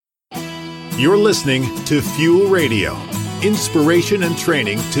You're listening to Fuel Radio, inspiration and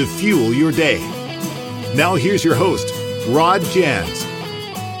training to fuel your day. Now here's your host, Rod Jans.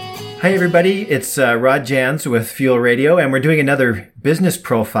 Hi everybody, it's Rod Jans with Fuel Radio, and we're doing another business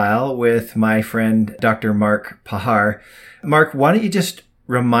profile with my friend Dr. Mark Pahar. Mark, why don't you just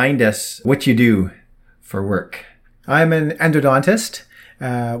remind us what you do for work? I'm an endodontist,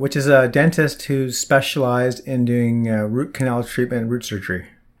 which is a dentist who's specialized in doing root canal treatment and root surgery.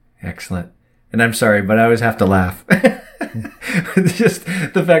 Excellent. And I'm sorry, but I always have to laugh. Just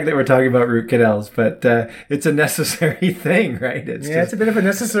the fact that we're talking about root canals, but it's a necessary thing, right? It's a bit of a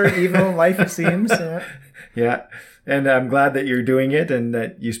necessary evil in life, it seems. Yeah. And I'm glad that you're doing it and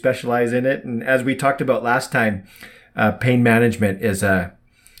that you specialize in it. And as we talked about last time, pain management is a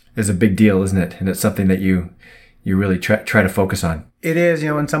big deal, isn't it? And it's something that you really try to focus on. It is,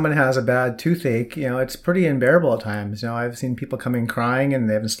 when someone has a bad toothache, it's pretty unbearable at times. I've seen people come in crying and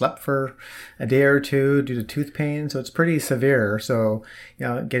they haven't slept for a day or two due to tooth pain. So it's pretty severe. So,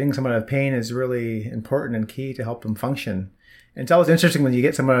 getting someone out of pain is really important and key to help them function. And it's always interesting when you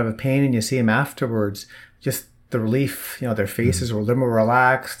get someone out of pain and you see them afterwards, just the relief, their faces are a little more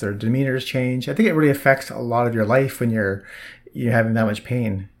relaxed, their demeanors change. I think it really affects a lot of your life when you're having that much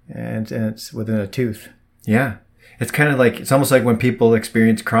pain and it's within a tooth. Yeah. It's almost like when people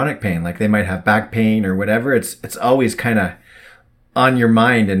experience chronic pain, like they might have back pain or whatever. It's always kind of on your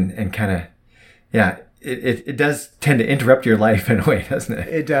mind and kind of, yeah, it does tend to interrupt your life in a way, doesn't it?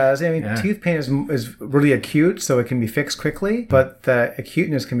 It does. Tooth pain is really acute, so it can be fixed quickly, but the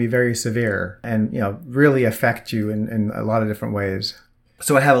acuteness can be very severe and, really affect you in a lot of different ways.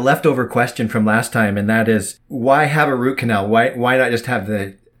 So I have a leftover question from last time, and that is, why have a root canal? Why not just have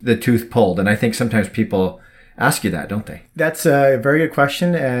the tooth pulled? And I think sometimes people ask you that, don't they? That's a very good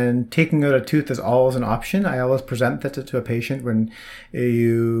question, and taking out a tooth is always an option. I always present that to a patient when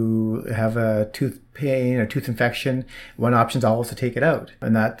you have a tooth pain or tooth infection. One option is always to take it out,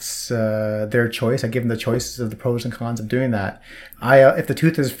 and that's their choice. I give them the choices of the pros and cons of doing that. If the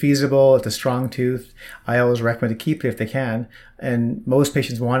tooth is feasible, it's a strong tooth, I always recommend to keep it if they can. And most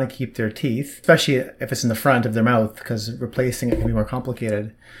patients want to keep their teeth, especially if it's in the front of their mouth, because replacing it can be more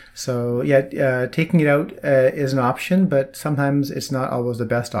complicated. So taking it out is an option, but sometimes it's not always the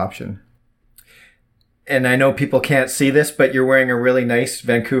best option. And I know people can't see this, but you're wearing a really nice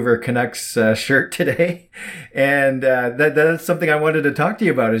Vancouver Canucks shirt today. And that's something I wanted to talk to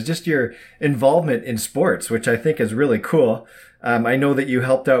you about, is just your involvement in sports, which I think is really cool. I know that you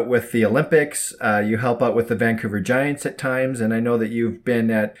helped out with the Olympics. You help out with the Vancouver Giants at times. And I know that you've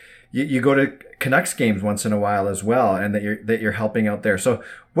been you go to Canucks games once in a while as well, and that you're helping out there. So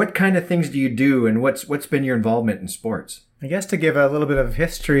what kind of things do you do, and what's been your involvement in sports? I guess to give a little bit of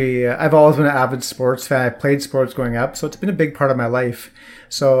history, I've always been an avid sports fan. I played sports growing up, so it's been a big part of my life.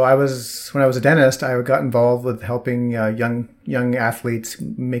 So when I was a dentist, I got involved with helping young athletes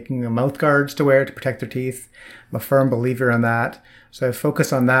making mouth guards to wear to protect their teeth. I'm a firm believer in that. So I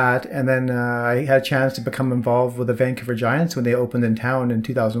focused on that, and then I had a chance to become involved with the Vancouver Giants when they opened in town in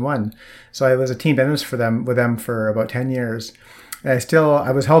 2001. So I was a team dentist with them for about 10 years. And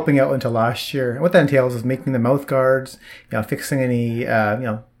I was helping out until last year. And what that entails is making the mouth guards, fixing any,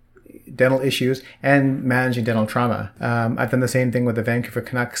 dental issues and managing dental trauma. I've done the same thing with the Vancouver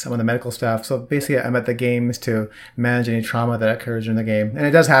Canucks. I'm on the medical staff. So basically I'm at the games to manage any trauma that occurs during the game. And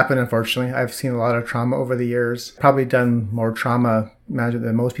it does happen, unfortunately. I've seen a lot of trauma over the years. Probably done more trauma management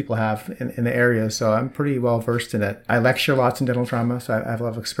than most people have in the area. So I'm pretty well versed in it. I lecture lots in dental trauma, so I have a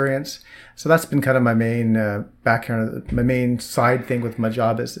lot of experience. So that's been kind of my main background. My main side thing with my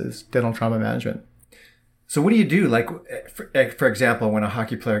job is dental trauma management. So what do you do? Like, for example, when a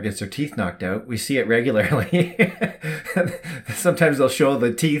hockey player gets their teeth knocked out, we see it regularly. Sometimes they'll show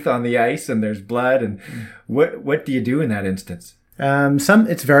the teeth on the ice and there's blood. And what do you do in that instance?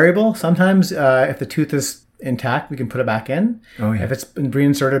 It's variable. Sometimes if the tooth is intact, we can put it back in. Oh, yeah. If it's been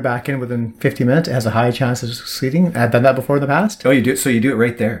reinserted back in within 50 minutes, it has a high chance of succeeding. I've done that before in the past. Oh, you do? So you do it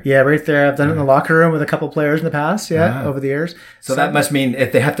right there? Yeah, right there. I've done it in the locker room with a couple players in the past, over the years. So that must mean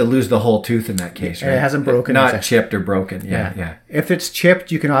if they have to lose the whole tooth in that case, right? It hasn't broken. Not chipped or broken. Yeah. If it's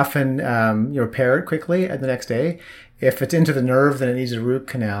chipped, you can often repair it quickly the next day. If it's into the nerve, then it needs a root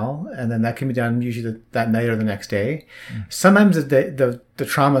canal, and then that can be done usually that night or the next day. Sometimes the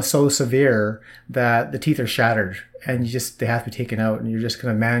trauma is so severe that the teeth are shattered, and they have to be taken out, and you're just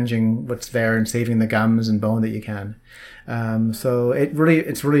kind of managing what's there and saving the gums and bone that you can. So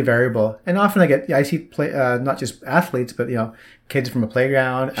it's really variable. And often I see not just athletes, but kids from a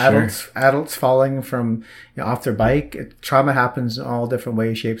playground, adults falling from off their bike. Trauma happens in all different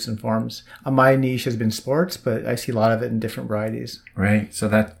ways, shapes, and forms. My niche has been sports, but I see a lot of it in different varieties. Right. So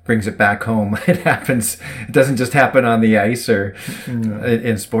that brings it back home. It happens. It doesn't just happen on the ice or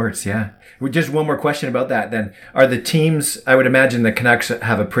in sports. Yeah. Just one more question about that then. Are the teams, I would imagine the Canucks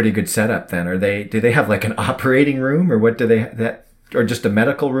have a pretty good setup then. Do they have like an operating room, or what do they, or just a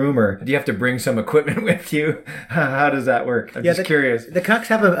medical room, or do you have to bring some equipment with you? How does that work? I'm just curious. The Canucks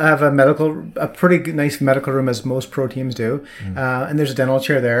have a pretty nice medical room, as most pro teams do. And there's a dental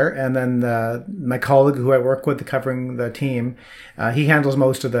chair there. And then my colleague who I work with covering the team, he handles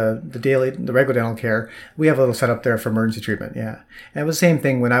most of the regular dental care. We have a little setup there for emergency treatment. Yeah. And it was the same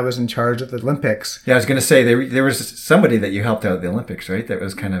thing when I was in charge of the Olympics. Yeah, I was going to say there was somebody that you helped out at the Olympics, right? That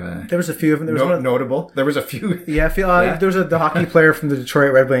was kind of there was a few of them. There was notable. There was a few. Yeah. There was the hockey player from the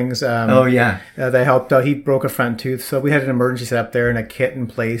Detroit Red Wings. They helped out. He broke a front tooth, so we had an emergency set up there and a kit in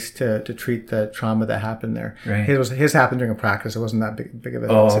place to treat the trauma that happened there. Right. His happened during a practice. It wasn't that big of a.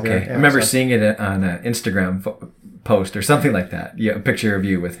 Oh, okay. I remember seeing it on an Instagram post or something like that. Yeah, a picture of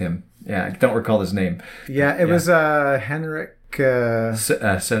you with him. Yeah, I don't recall his name. Yeah, it was Henrik.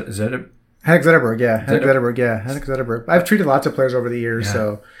 Henrik Zetterberg, Henrik Zetterberg. I've treated lots of players over the years,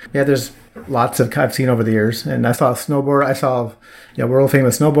 so there's lots I've seen over the years, and I saw world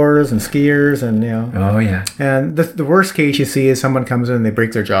famous snowboarders and skiers, and Oh yeah. And the worst case you see is someone comes in and they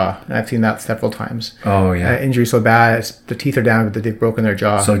break their jaw, and I've seen that several times. Oh yeah. Injury so bad, the teeth are down, but they've broken their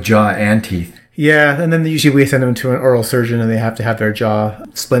jaw. So jaw and teeth. Yeah, and then usually we send them to an oral surgeon, and they have to have their jaw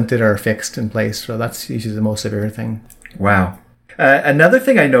splinted or fixed in place. So that's usually the most severe thing. Wow. Another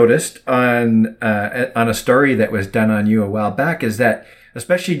thing I noticed on a story that was done on you a while back is that,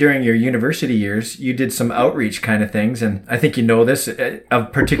 especially during your university years, you did some outreach kind of things. And I think you know this,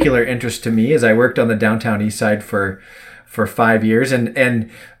 of particular interest to me, as I worked on the downtown east side for 5 years. And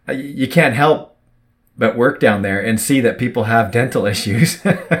you can't help but work down there and see that people have dental issues.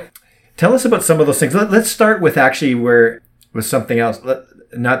 Tell us about some of those things. Let's start with actually with something else.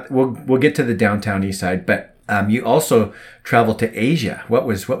 We'll get to the downtown east side, but you also traveled to Asia. What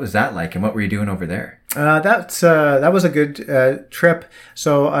was that like, and what were you doing over there? That was a good trip.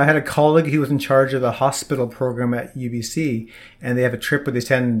 So I had a colleague who was in charge of the hospital program at UBC, and they have a trip where they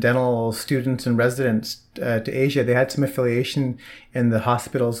send dental students and residents to Asia. They had some affiliation in the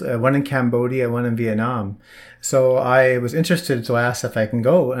hospitals, one in Cambodia, one in Vietnam. So I was interested, so I asked if I can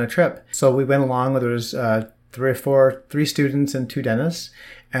go on a trip. So we went along. There was three students and 2 dentists.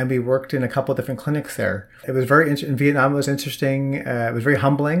 And we worked in a couple of different clinics there. It was very in Vietnam. It was interesting. It was very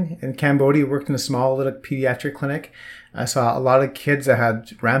humbling. In Cambodia, we worked in a small little pediatric clinic. I saw a lot of kids that had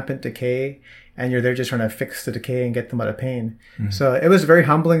rampant decay, and you're there just trying to fix the decay and get them out of pain. Mm-hmm. So it was a very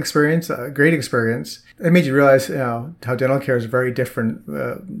humbling experience, a great experience. It made you realize, how dental care is very different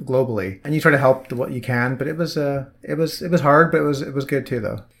globally, and you try to help what you can. But it was hard, but it was good too,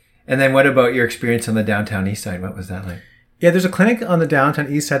 though. And then what about your experience on the downtown east side? What was that like? Yeah, there's a clinic on the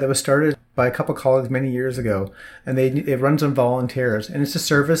downtown east side that was started by a couple of colleagues many years ago, and it runs on volunteers, and it's to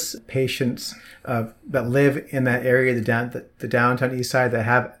service patients that live in that area, the downtown east side,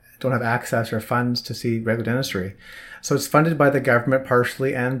 that don't have access or funds to see regular dentistry. So it's funded by the government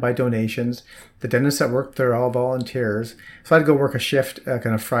partially and by donations. The dentists that work there are all volunteers. So I'd go work a shift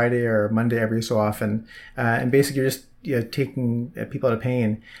kind of Friday or Monday every so often, and basically you're just taking people out of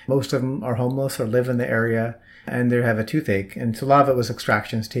pain. Most of them are homeless or live in the area, and they have a toothache. And so a lot of it was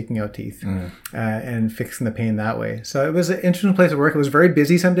extractions, taking out teeth, and fixing the pain that way. So it was an interesting place to work. It was very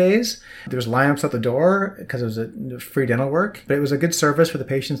busy some days. There was lineups at the door because it was a free dental work, but it was a good service for the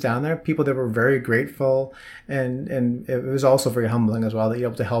patients down there. People that were very grateful, and it was also very humbling as well that you're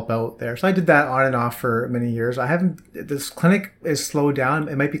able to help out there. So I did that on and off for many years. This clinic is slowed down.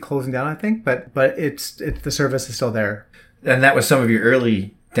 It might be closing down, I think, but the service is still there. And that was some of your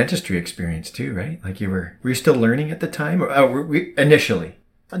early dentistry experience too, right? Like were you still learning at the time, or initially?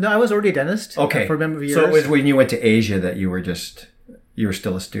 No, I was already a dentist. Okay, for a number of years. So it was when you went to Asia that you were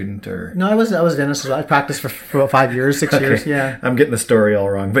still a student, or? No, I was a dentist. I practiced for about 5 years, 6 years. Yeah, I'm getting the story all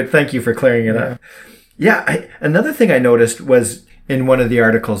wrong, but thank you for clearing it up. Yeah, another thing I noticed was in one of the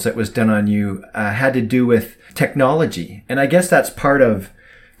articles that was done on you had to do with technology, and I guess that's part of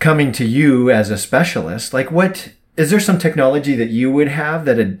coming to you as a specialist. Like what? Is there some technology that you would have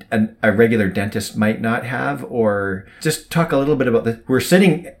that a regular dentist might not have? Or just talk a little bit about this. We're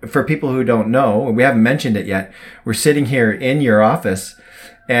sitting, for people who don't know, we haven't mentioned it yet, we're sitting here in your office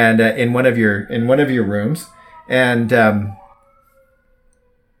and in one of your rooms. And so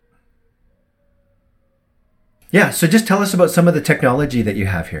just tell us about some of the technology that you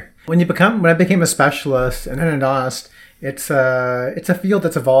have here. When I became a specialist and an endodontist, It's a field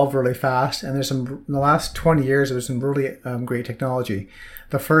that's evolved really fast, and in the last 20 years, there's some really great technology.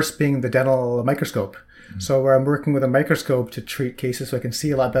 The first being the dental microscope. So where I'm working with a microscope to treat cases so I can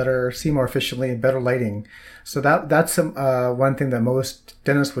see a lot better, see more efficiently, and better lighting. So that's one thing that most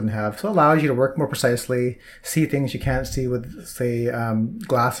dentists wouldn't have. So it allows you to work more precisely, see things you can't see with, say,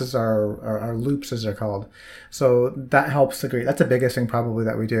 glasses or loupes, as they're called. So that helps the great. That's the biggest thing probably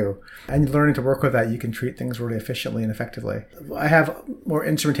that we do. And learning to work with that, you can treat things really efficiently and effectively. I have more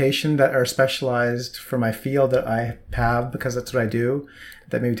instrumentation that are specialized for my field that I have because that's what I do,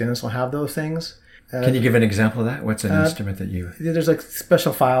 that maybe dentists will have those things. Can you give an example of that? What's an instrument that you... There's like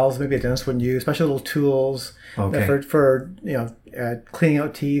special files maybe a dentist wouldn't use, special little tools for cleaning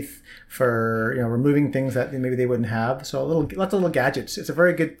out teeth, for removing things that maybe they wouldn't have. So lots of little gadgets. It's a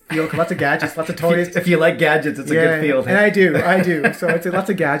very good field. Lots of gadgets, lots of toys. If you like gadgets, it's a good field. And I do. So it's lots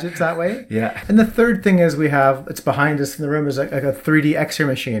of gadgets that way. Yeah. And the third thing is it's behind us in the room is like a 3D X-ray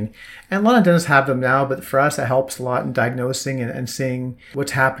machine. And a lot of dentists have them now, but for us, it helps a lot in diagnosing and seeing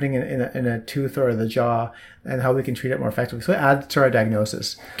what's happening in a tooth or the jaw and how we can treat it more effectively. So it adds to our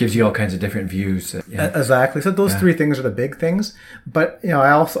diagnosis. Gives you all kinds of different views. Yeah. Exactly. So those three things are the big things. But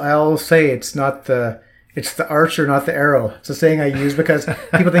I always say it's the archer, not the arrow. It's a saying I use because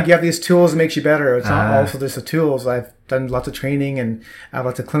people think you have these tools that makes you better. It's not also just the tools. I've done lots of training and I have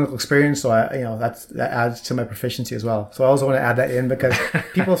lots of clinical experience, so that adds to my proficiency as well. So I also want to add that in because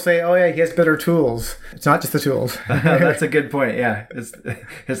people say, "Oh yeah, he has better tools." It's not just the tools. That's a good point. Yeah, it's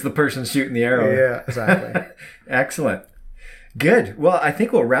the person shooting the arrow. Yeah, exactly. Excellent. Good. Well, I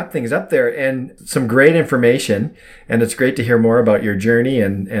think we'll wrap things up there, and some great information. And it's great to hear more about your journey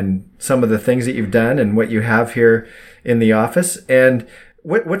and some of the things that you've done and what you have here in the office. And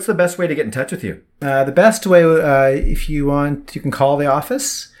what's the best way to get in touch with you? The best way, if you want, you can call the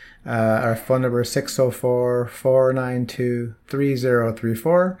office. Our phone number is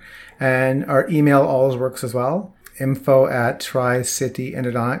 604-492-3034. And our email always works as well.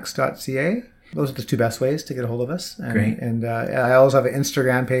 info@tricityendodontics.ca. Those are the two best ways to get a hold of us. Great. And I also have an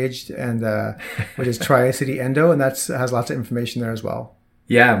Instagram page, which is Tri-City Endo, and that has lots of information there as well.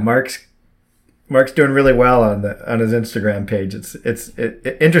 Yeah, Mark's doing really well on his Instagram page. It's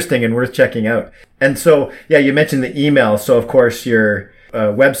interesting and worth checking out. And so, yeah, you mentioned the email. So, of course, your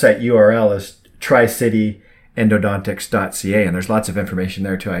website URL is tricityendodontics.ca, and there's lots of information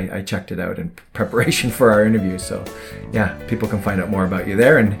there too. I checked it out in preparation for our interview. So, yeah, people can find out more about you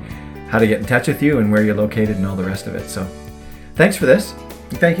there and how to get in touch with you and where you're located and all the rest of it. So thanks for this.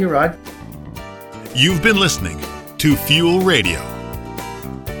 Thank you, Rod. You've been listening to Fuel Radio.